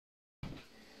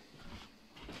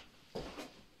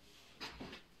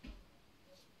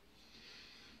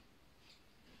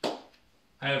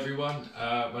Hey everyone,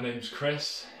 my name's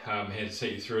Chris. I'm here to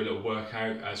take you through a little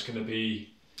workout. It's going to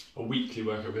be a weekly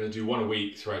workout. We're going to do one a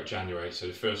week throughout January. So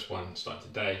the first one starts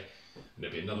today, and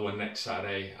there'll be another one next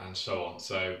Saturday, and so on.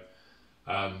 So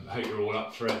I hope you're all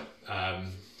up for it.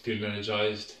 Feeling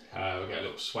energised. We'll get a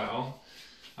little sweat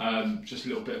on. Just a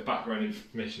little bit of background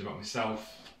information about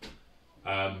myself.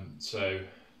 So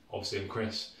obviously I'm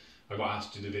Chris. I got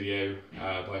asked to do the video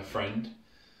by a friend.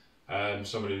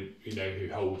 Someone who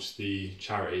holds the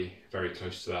charity very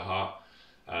close to their heart.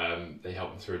 They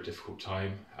help them through a difficult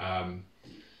time.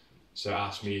 So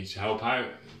asked me to help out,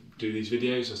 do these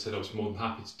videos. I said I was more than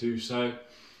happy to do so.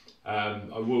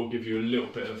 I will give you a little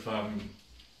bit of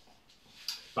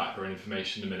background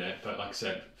information in a minute, but like I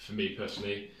said, for me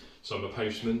personally, so I'm a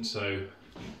postman, so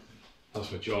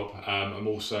that's my job. I'm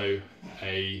also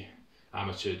a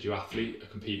amateur duathlete. I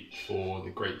compete for the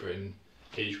Great Britain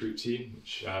age group team,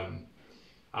 which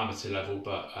amateur level,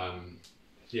 but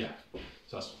yeah,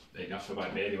 so that's enough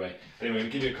about me anyway. Anyway, I'll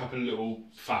give you a couple of little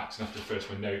facts and after first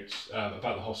my notes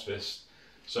about the hospice.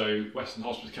 So Western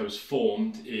Hospice Care was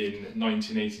formed in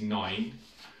 1989.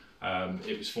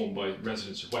 It was formed by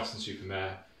residents of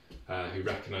Weston-super-Mare who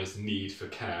recognised the need for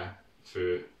care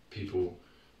for people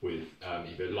with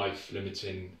either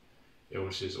life-limiting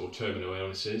illnesses or terminal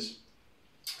illnesses.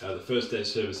 The first day of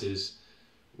services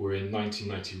were in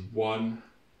 1991,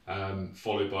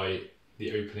 followed by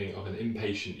the opening of an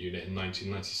inpatient unit in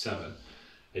 1997.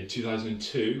 In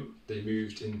 2002, they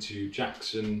moved into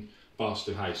Jackson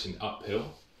Barstow House in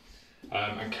Uphill,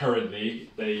 and currently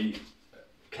they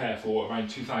care for around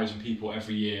 2,000 people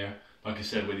every year, like I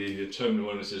said, with either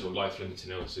terminal illnesses or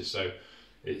life-limiting illnesses. So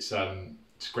it's a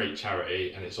great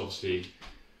charity, and it's obviously,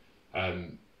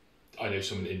 I know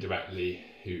someone indirectly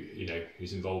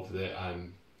who's involved with it.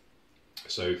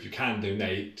 So if you can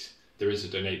donate, there is a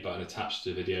donate button attached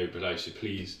to the video below, so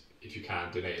please, if you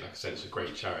can, donate. Like I said, it's a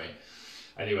great charity.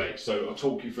 Anyway, so I'll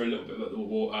talk you through a little bit about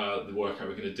the workout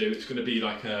we're going to do. It's going to be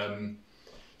like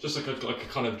just like a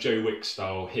kind of Joe Wick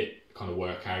style HIIT kind of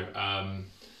workout. I'm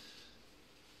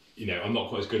not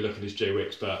quite as good looking as Joe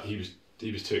Wicks, but he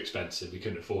was too expensive. We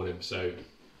couldn't afford him, so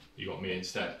you got me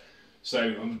instead.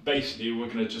 So basically, we're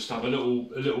going to just have a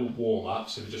little warm up.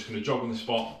 So we're just going to jog on the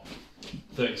spot,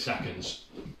 30 seconds.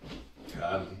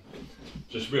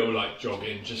 Just real light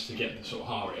jogging, just to get the sort of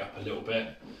heart rate up a little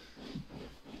bit.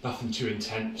 Nothing too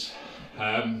intense.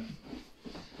 I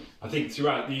think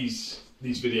throughout these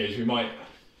videos we might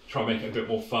try and make it a bit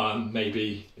more fun.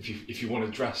 Maybe if you want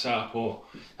to dress up, or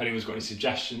anyone's got any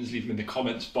suggestions, leave them in the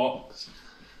comments box.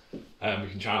 We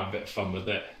can try and have a bit of fun with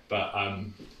it. But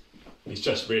it's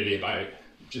just really about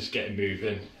just getting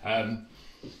moving.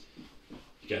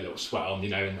 You get a little sweat on,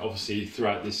 and obviously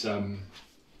throughout this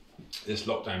this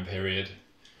lockdown period,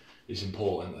 it's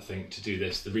important, I think, to do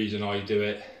this. The reason I do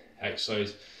it,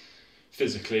 exercise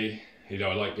physically, I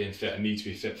like being fit. I need to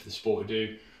be fit for the sport I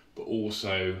do, but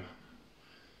also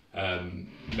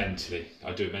mentally.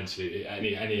 I do it mentally.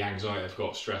 Any anxiety I've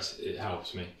got, stress, it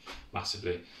helps me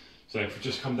massively. So if we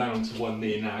just come down onto one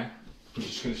knee now, we're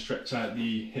just going to stretch out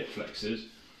the hip flexors.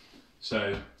 So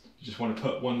you just want to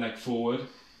put one leg forward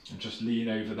and just lean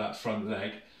over that front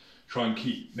leg. Try and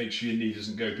make sure your knee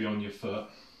doesn't go beyond your foot.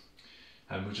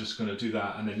 And we're just going to do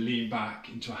that, and then lean back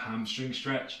into a hamstring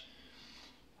stretch.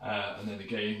 And then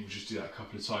again, we'll just do that a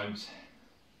couple of times.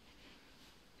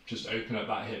 Just open up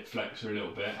that hip flexor a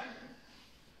little bit.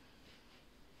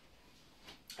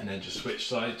 And then just switch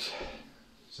sides.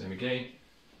 Same again.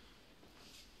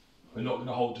 We're not going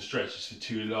to hold the stretches for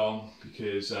too long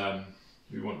because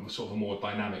we want sort of a more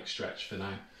dynamic stretch for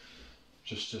now.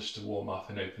 Just to warm up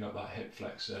and open up that hip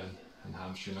flexor and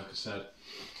hamstring, like I said.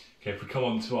 Okay, if we come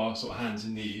on to our sort of hands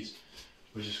and knees,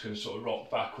 we're just going to sort of rock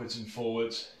backwards and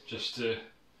forwards just to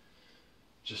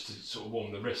sort of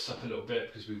warm the wrists up a little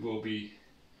bit, because we will be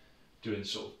doing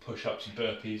sort of push-ups and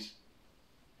burpees.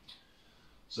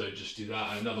 So just do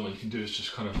that. And another one you can do is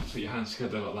just kind of put your hands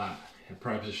together like that. In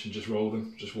prayer position, just roll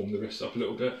them, just warm the wrists up a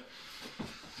little bit.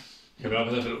 Okay, we'll have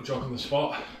a little jog on the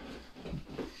spot,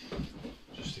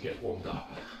 just to get warmed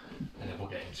up, and then we'll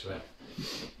get into it.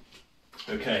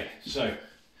 Okay, so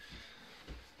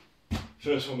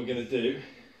first one we're going to do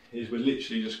is we're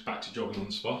literally just back to jogging on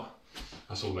the spot.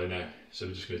 That's all I know. So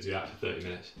we're just going to do that for 30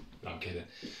 minutes. No, I'm kidding.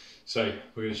 So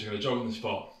we're just going to jog on the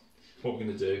spot. What we're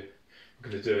going to do,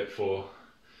 we're going to do it for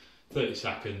 30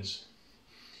 seconds,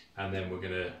 and then we're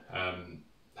going to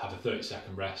have a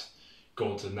 30-second rest,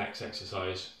 go on to the next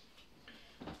exercise.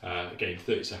 Again,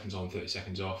 30 seconds on, 30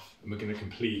 seconds off, and we're going to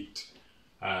complete,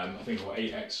 I think,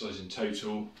 8 exercises in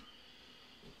total.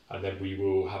 And then we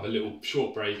will have a little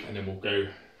short break, and then we'll go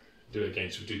do it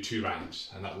again. So we'll do 2 rounds,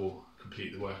 and that will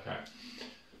complete the workout.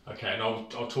 Okay, and I'll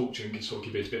talk to you and sort of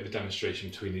give you a bit of a demonstration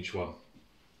between each one.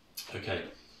 Okay,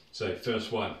 so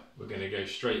first one, we're going to go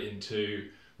straight into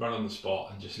run on the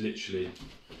spot and just literally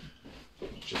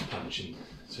just punching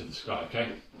to the sky, okay?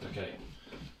 Okay,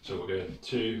 so we're going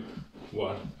 2,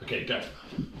 1, okay, go.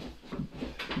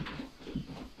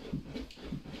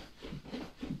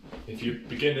 If you're a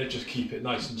beginner, just keep it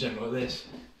nice and gentle like this.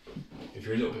 If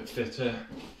you're a little bit fitter,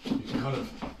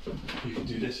 you can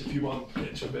do this if you want, get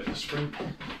into a bit of a sprint.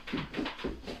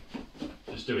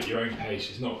 Just do it at your own pace,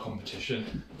 it's not a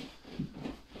competition.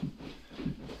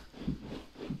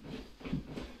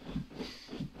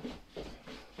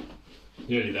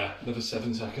 Nearly there, another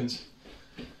 7 seconds.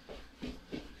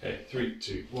 Okay, 3,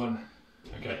 2, 1.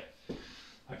 Okay,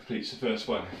 that completes the first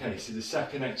one. Okay, so the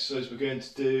second exercise we're going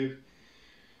to do,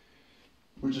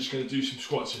 we're just going to do some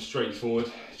squats and straight forward.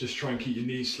 Just try and keep your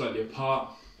knees slightly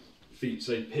apart, feet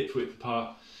say hip width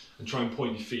apart, and try and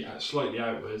point your feet out slightly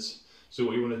outwards. So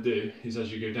what you want to do is, as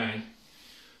you go down,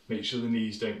 make sure the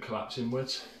knees don't collapse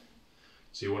inwards.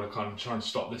 So you want to kind of try and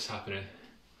stop this happening.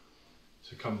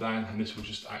 So come down, and this will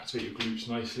just activate your glutes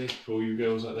nicely for all you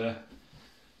girls out there.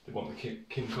 They want the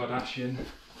Kim Kardashian,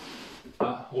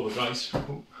 all the guys.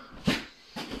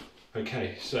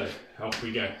 Okay, so off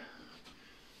we go.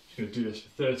 Just going to do this for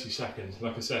 30 seconds.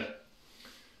 Like I said,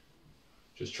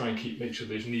 just try and make sure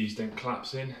those knees don't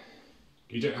collapse in.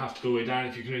 You don't have to go all the way down.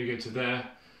 If you can only go to there,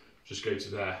 just go to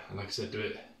there. And like I said, do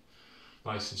it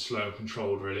nice and slow and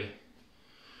controlled, really.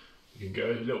 You can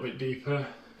go a little bit deeper.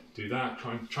 Do that.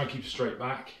 Try and keep straight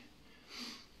back.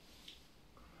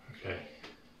 Okay.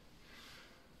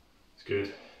 It's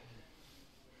good.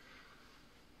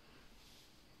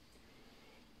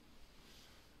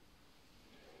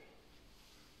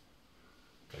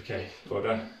 Okay, well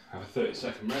done. Have a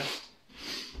 30-second rest.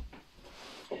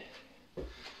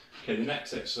 Okay, the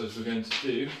next exercise we're going to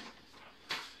do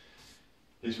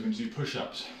is we're going to do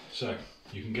push-ups. So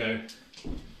you can go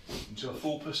into a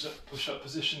full push-up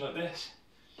position like this.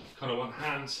 Kind of want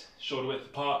hands shoulder width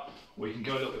apart, or you can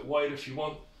go a little bit wider if you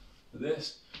want with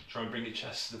this. Try and bring your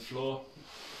chest to the floor.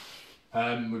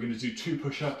 We're going to do 2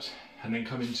 push-ups and then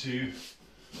come into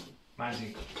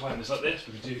mountain climbers like this.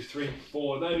 We're going to do 3,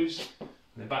 4 of those, and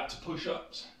then back to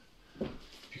push-ups.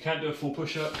 If you can't do a full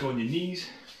push-up, go on your knees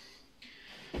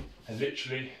and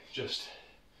literally just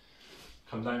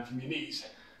come down from your knees,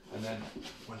 and then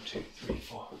 1, 2, 3,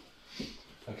 4.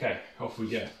 Okay, off we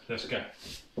go. Let's go.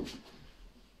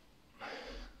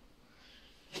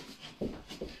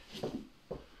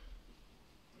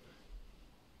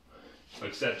 Like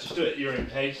I said, just do it at your own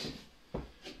pace.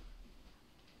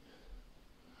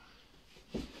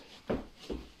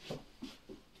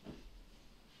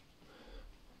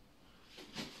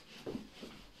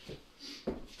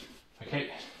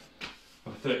 Okay,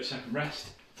 have a 30-second rest.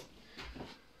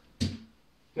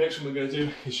 Next one we're going to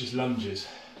do is just lunges.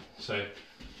 So if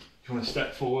you want to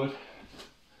step forward,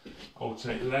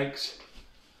 alternate the legs.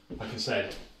 Like I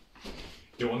said,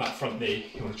 you don't want that front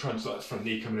knee, you want to try and start that front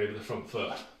knee coming over the front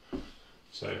foot.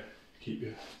 So keep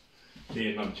your knee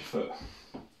and lunge your foot.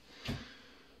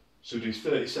 So we'll do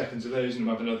 30 seconds of those and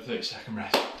we'll have another 30-second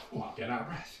rest. Oh, I'm getting out of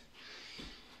breath.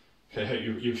 Okay, hope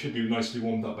you should be nicely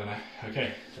warmed up by now.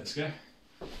 Okay, let's go.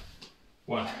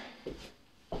 1,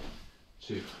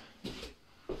 2,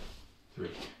 3,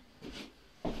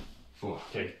 4.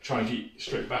 Okay, try and keep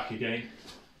straight back again.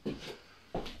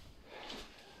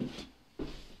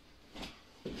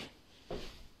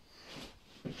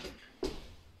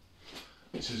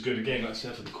 This is good again, like I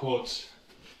said, for the quads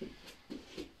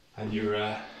and your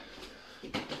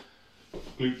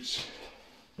glutes.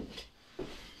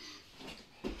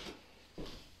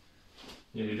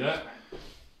 Nearly there.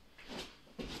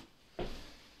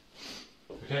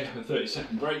 Okay, have a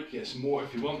 30-second break, get some water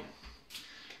if you want.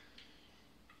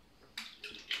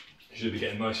 You should be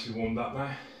getting nicely warmed up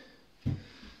now.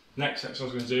 Next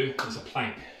exercise I'm going to do is a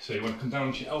plank. So you want to come down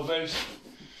onto your elbows,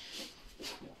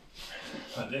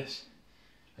 like this,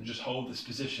 and just hold this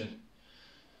position.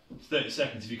 30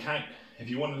 seconds. If you can't, if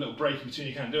you want a little break in between,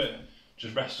 you can't do it,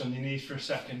 just rest on your knees for a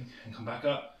second and come back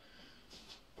up.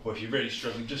 Or if you're really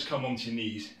struggling, just come onto your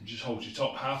knees and just hold your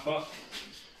top half up.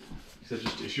 So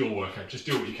it's your workout, just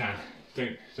do what you can.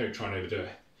 Don't try and overdo it.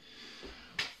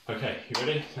 Okay, you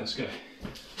ready? Let's go.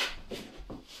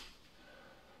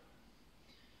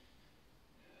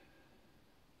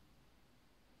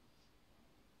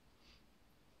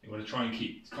 You want to try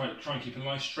and keep a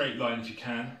nice straight line if you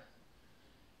can.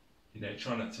 You know,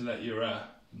 try not to let your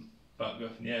butt go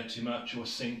up in the air too much or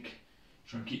sink.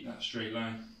 Try and keep that straight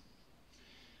line.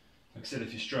 Like I said,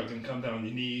 if you're struggling, come down on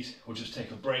your knees or just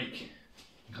take a break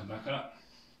and come back up.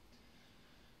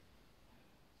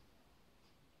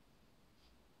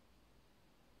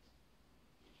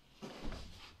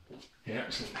 Okay,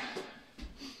 excellent.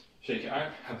 Shake it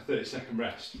out, have a 30-second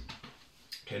rest.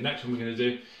 Okay, next one we're going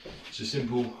to do is a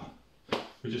simple,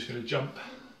 we're just going to jump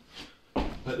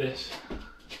like this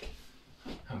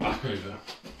and back over.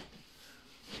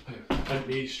 Bend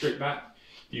knees straight back.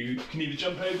 You can either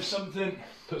jump over something,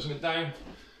 put something down,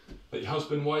 like your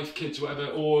husband, wife, kids, whatever,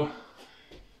 or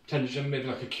pretend to jump maybe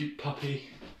like a cute puppy,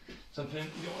 something,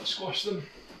 you don't want to squash them.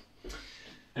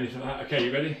 Anything like that. Okay,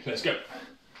 you ready? Let's go.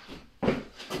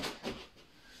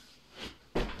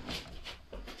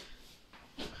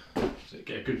 So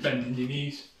get a good bend in your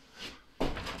knees. You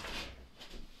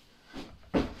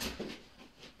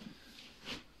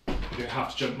don't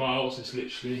have to jump miles, it's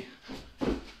literally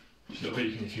just a little bit.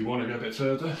 You can, if you want to go a bit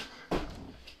further,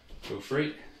 feel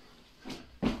free.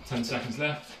 10 seconds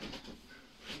left.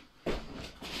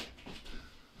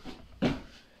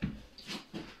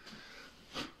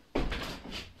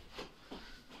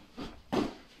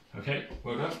 Okay,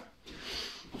 well done.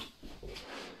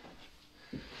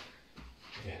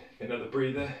 Yeah, get another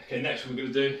breather. Okay, next what we're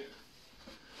going to do,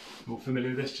 more familiar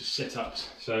with this, just sit-ups.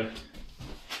 So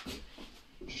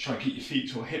just try and keep your feet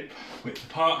sort of hip width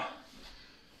apart.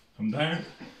 Come down,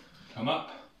 come up.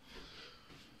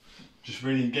 Just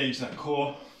really engage that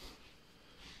core.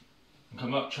 And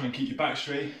come up, try and keep your back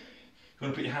straight. If you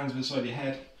want to put your hands beside your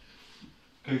head,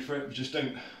 go for it, but just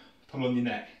don't pull on your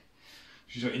neck.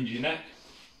 Just don't injure your neck.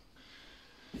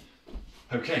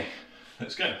 Okay,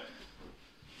 let's go.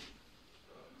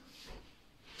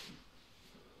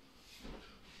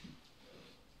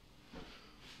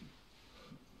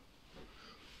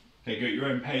 Okay, go at your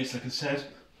own pace, like I said.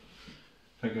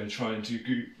 Don't go and try and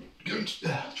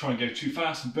go too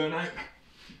fast and burn out.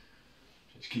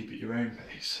 Just keep it your own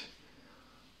pace.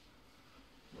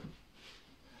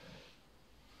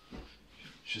 You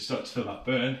should start to feel that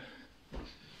burn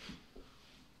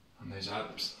on those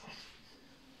abs.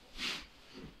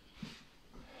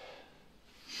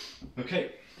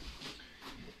 Okay,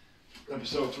 grab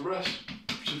yourself to rest,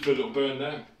 just feel a little burn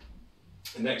there.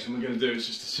 The next one we're going to do is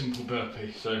just a simple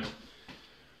burpee. So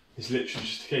it's literally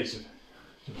just a case of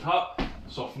jump up,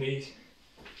 soft knees,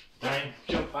 down,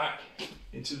 jump back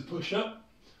into the push up,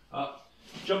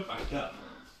 jump back up,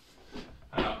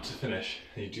 and up to finish.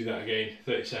 And you do that again,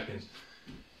 30 seconds.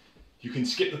 You can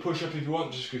skip the push up if you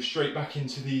want, just go straight back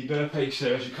into the burpee.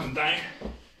 So as you come down,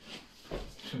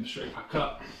 just come straight back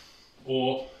up,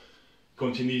 or go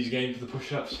onto your knees again for the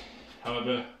push-ups,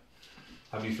 however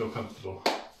you feel comfortable.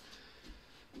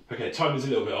 Okay, time is a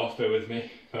little bit off, bear with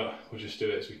me, but we'll just do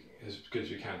it as good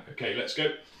as we can. Okay, let's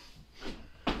go.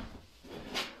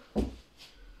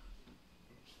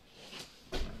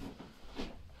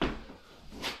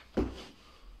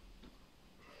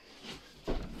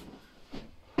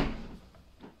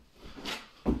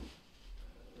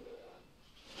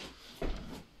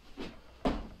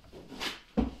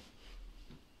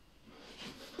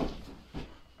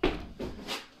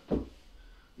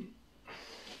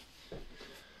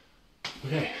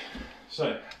 Okay,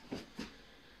 so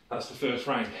that's the first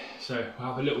round. So I'll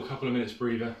have a little couple of minutes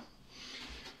breather.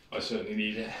 I certainly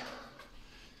need it.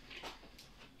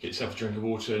 Get yourself a drink of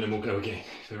water and then we'll go again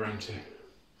for round two.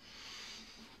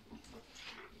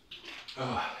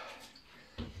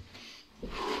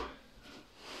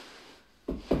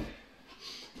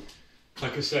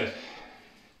 Like I said,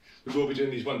 we will be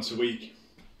doing these once a week.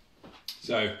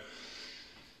 So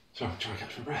I'm trying to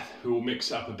catch my breath. We will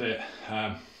mix it up a bit.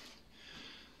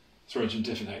 Throw in some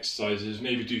different exercises,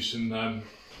 maybe do some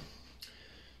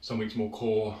weeks more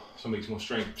core, some weeks more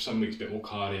strength, some weeks a bit more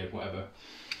cardio, whatever.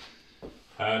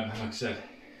 And like I said,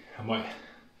 I might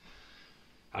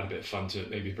add a bit of fun to it,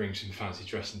 maybe bring some fancy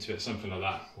dress into it, something like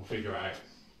that, we'll figure it out.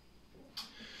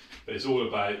 But it's all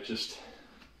about just,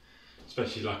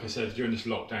 especially like I said, during this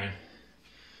lockdown,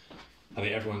 I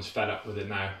think everyone's fed up with it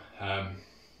now. I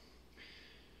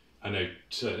know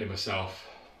certainly myself,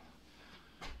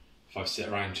 if I sit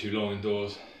around too long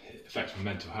indoors, it affects my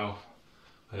mental health.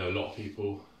 I know a lot of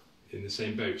people in the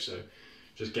same boat, so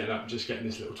just getting up, just getting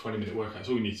this little 20-minute workout, that's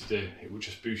all you need to do. It will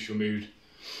just boost your mood.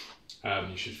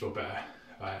 You should feel better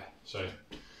about it. So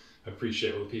I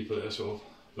appreciate all the people that are sort of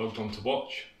logged on to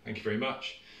watch. Thank you very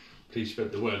much. Please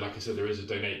spread the word. Like I said, there is a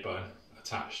donate button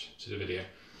attached to the video.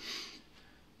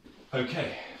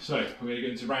 Okay, so we're going to go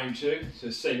into round two. So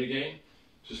same again,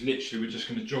 just literally we're just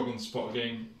going to jog on the spot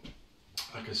again.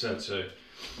 Like I said, so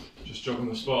just jog on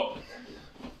the spot,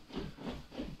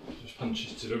 just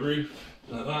punches to the roof,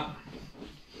 like that.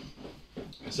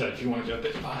 Like I said, if you want to go a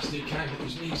bit faster, you can get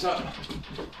those knees up,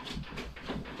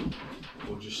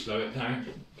 or just slow it down,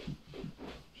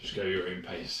 just go your own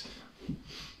pace.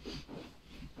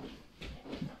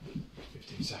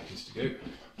 15 seconds to go.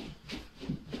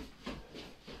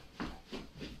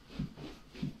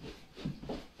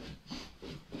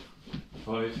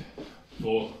 5,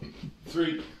 4,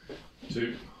 3,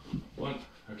 2, 1.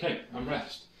 Okay, and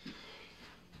rest.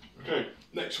 Okay,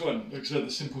 next one. Like I said,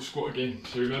 the simple squat again.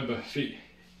 So remember, feet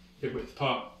hip width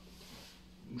apart.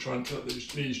 And try and tuck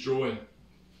those knees draw in.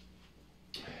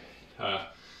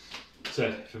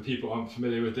 So for people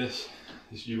unfamiliar with this,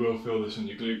 you will feel this on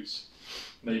your glutes.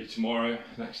 Maybe tomorrow,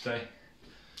 next day.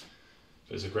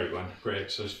 But it's a great one. Great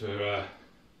exercise for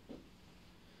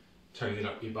toning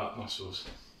up your butt muscles.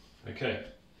 Okay,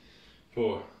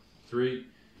 4, 3,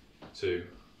 2,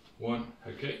 1.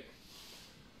 Okay.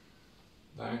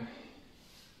 Down.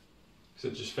 So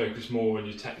just focus more on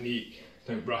your technique,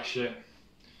 don't rush it.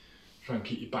 Try and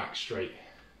keep your back straight.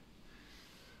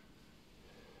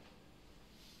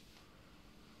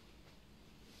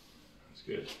 That's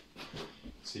good.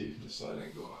 Let's see the side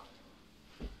angle.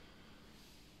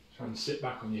 Try and sit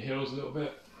back on your heels a little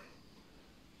bit.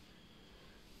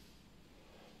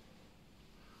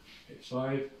 Okay,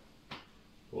 5,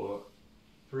 4,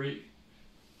 3,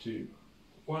 2,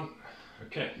 1.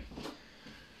 Okay.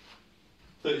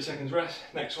 30 seconds rest.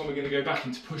 Next one we're going to go back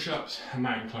into push-ups and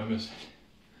mountain climbers.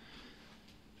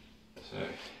 So,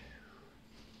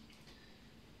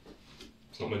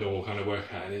 it's not my normal kind of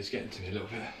workout, it is getting to me a little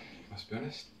bit, must be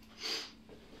honest.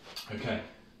 Okay,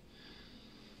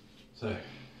 so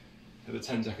at the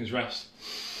 10 seconds rest,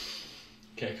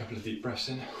 get a couple of deep breaths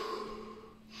in,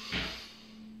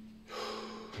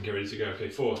 and get ready to go. Okay,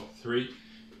 4, 3,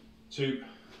 2,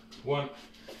 1.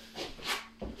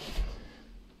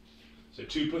 So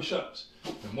 2 push-ups,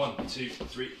 and 1, 2,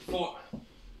 3, 4.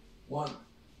 1,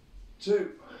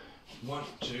 2. 1,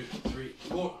 2, 3,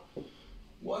 4.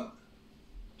 1,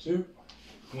 2.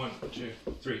 1, 2,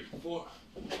 3, 4.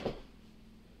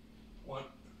 1,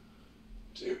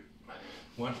 2.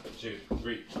 1, 2,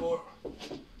 3, 4.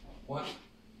 1,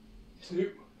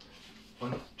 2.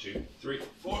 1, 2, 3,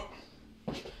 4.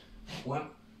 1,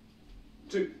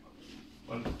 2.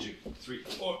 1, 2, 3,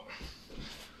 4.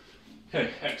 Okay,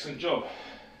 excellent job.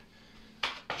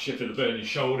 Shift the burn your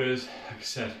shoulders, like I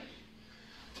said.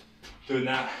 Doing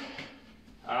that,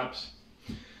 abs.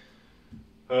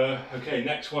 Okay,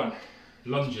 next one,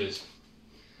 lunges.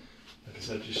 Like I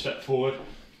said, just step forward,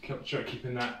 try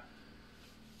keeping that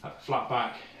flat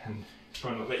back and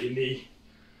try not to let your knee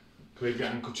go over your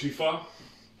ankle too far.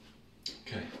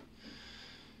 Okay,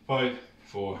 5,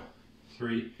 4,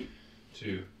 3,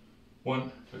 2,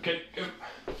 1. Okay, go.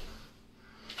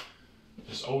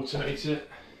 Just alternate it,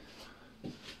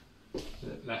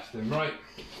 left and right.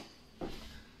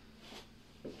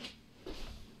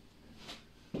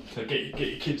 So get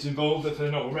your kids involved if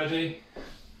they're not already.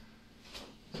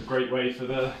 It's a great way for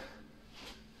them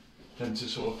to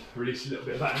sort of release a little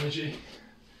bit of that energy.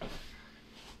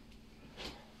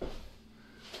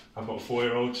 I've got a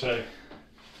 4-year-old, so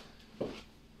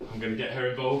I'm going to get her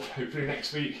involved hopefully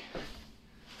next week,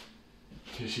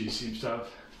 because she seems to have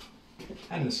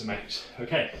endless amounts.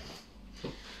 Okay,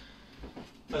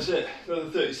 that's it.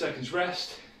 Another 30 seconds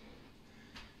rest.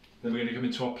 Then we're going to come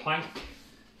into our plank.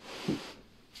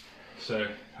 So,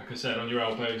 like I said, on your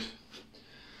elbows,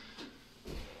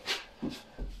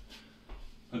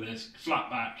 and then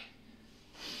flat back.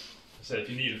 So if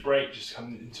you need a break, just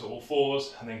come into all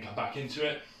fours and then come back into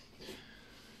it.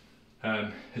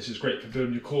 This is great for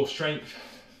building your core strength.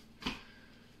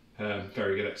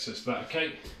 Very good exercise for that.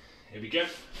 Okay, here we go.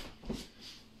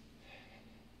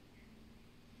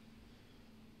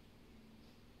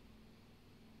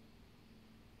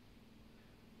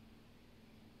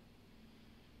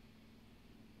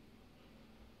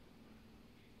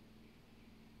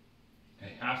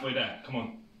 Okay, halfway there, come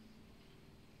on.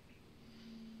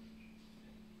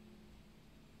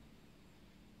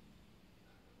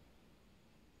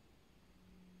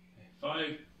 Okay,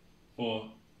 5,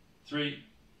 4, 3,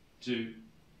 2,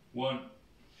 1.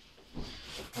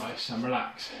 Nice, and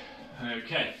relax.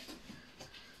 Okay,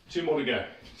 2 more to go,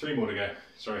 3 more to go,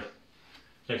 sorry.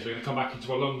 Okay, so we're going to come back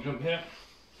into our long jump here.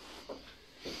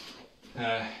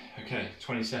 Okay,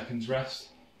 20 seconds rest.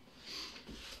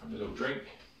 Have a little drink.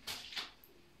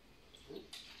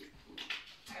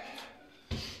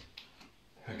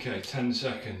 Okay, 10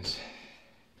 seconds.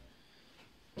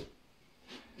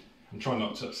 I'm trying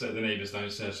not to upset the neighbours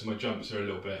downstairs, so my jumps are a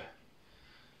little bit,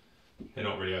 they're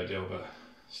not really ideal, but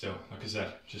still, like I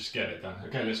said, just get it done.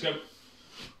 Okay, let's go.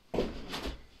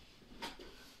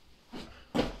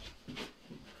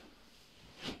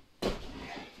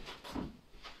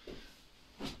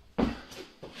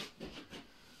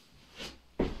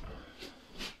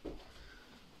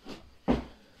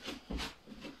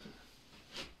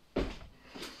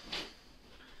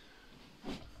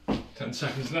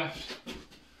 Seconds left.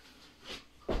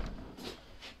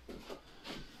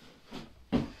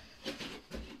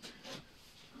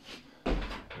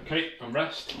 Okay, and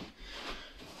rest.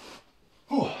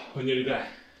 Oh, we're nearly there.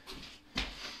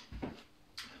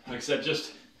 Like I said,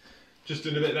 just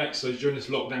doing a bit of exercise during this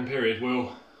lockdown period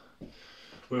will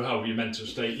help your mental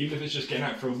state, even if it's just getting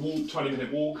out for a walk,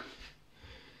 20-minute walk,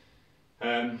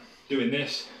 doing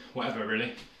this, whatever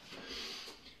really.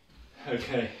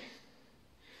 Okay,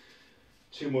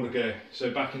 2 more to go. So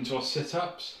back into our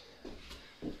sit-ups.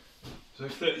 So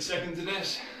 30 seconds of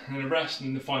this, and then a rest, and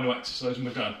then the final exercise and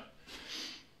we're done.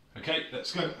 Okay,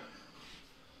 let's go.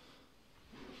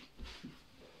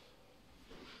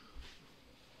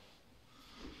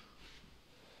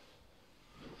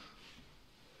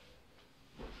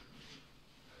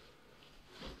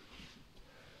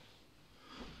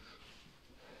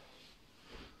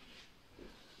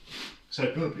 So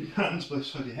put your hands by the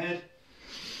side of your head.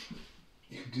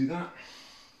 You can do that.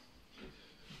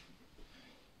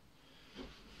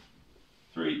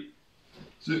 3,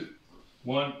 2,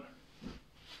 1,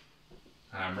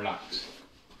 and relax.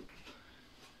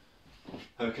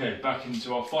 Okay, back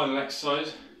into our final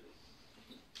exercise,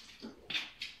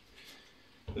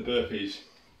 the burpees.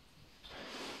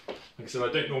 Like I said,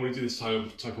 I don't normally do this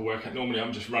type of workout. Normally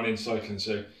I'm just running, cycling,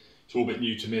 so it's all a bit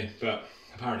new to me, but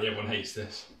apparently everyone hates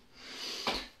this.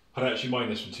 I don't actually mind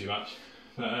this one too much,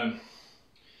 but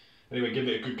anyway, give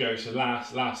it a good go. So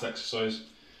last exercise.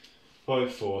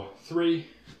 5, 4, 3,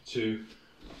 2,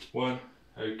 1.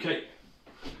 Okay.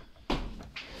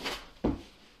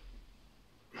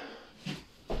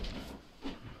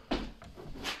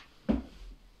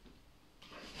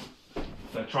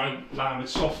 So try and land with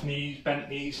soft knees, bent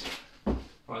knees. Like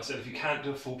I said, if you can't do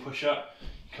a full push up,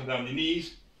 you come down on your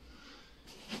knees,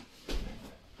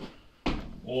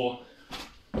 or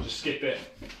just skip it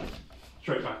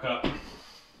straight back up.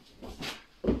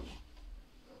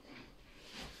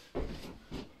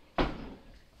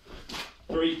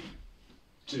 3,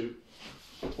 2,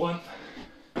 1.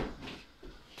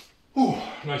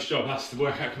 Oh, nice job. That's the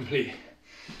workout complete.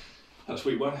 That's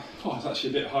week 1. Oh, it's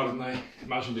actually a bit harder than I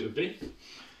imagined it would be.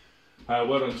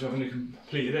 Well done to having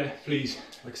completed it. Please,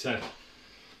 like I said,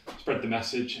 spread the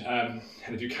message. And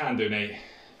if you can donate,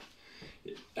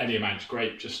 any amount's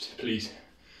great. Just please,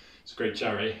 it's a great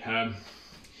charity. I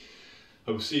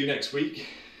will see you next week,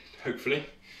 hopefully.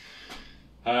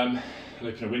 I'll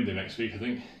open a window next week, I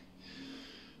think.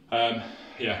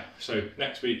 Yeah, so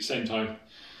next week, same time.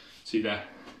 See you there.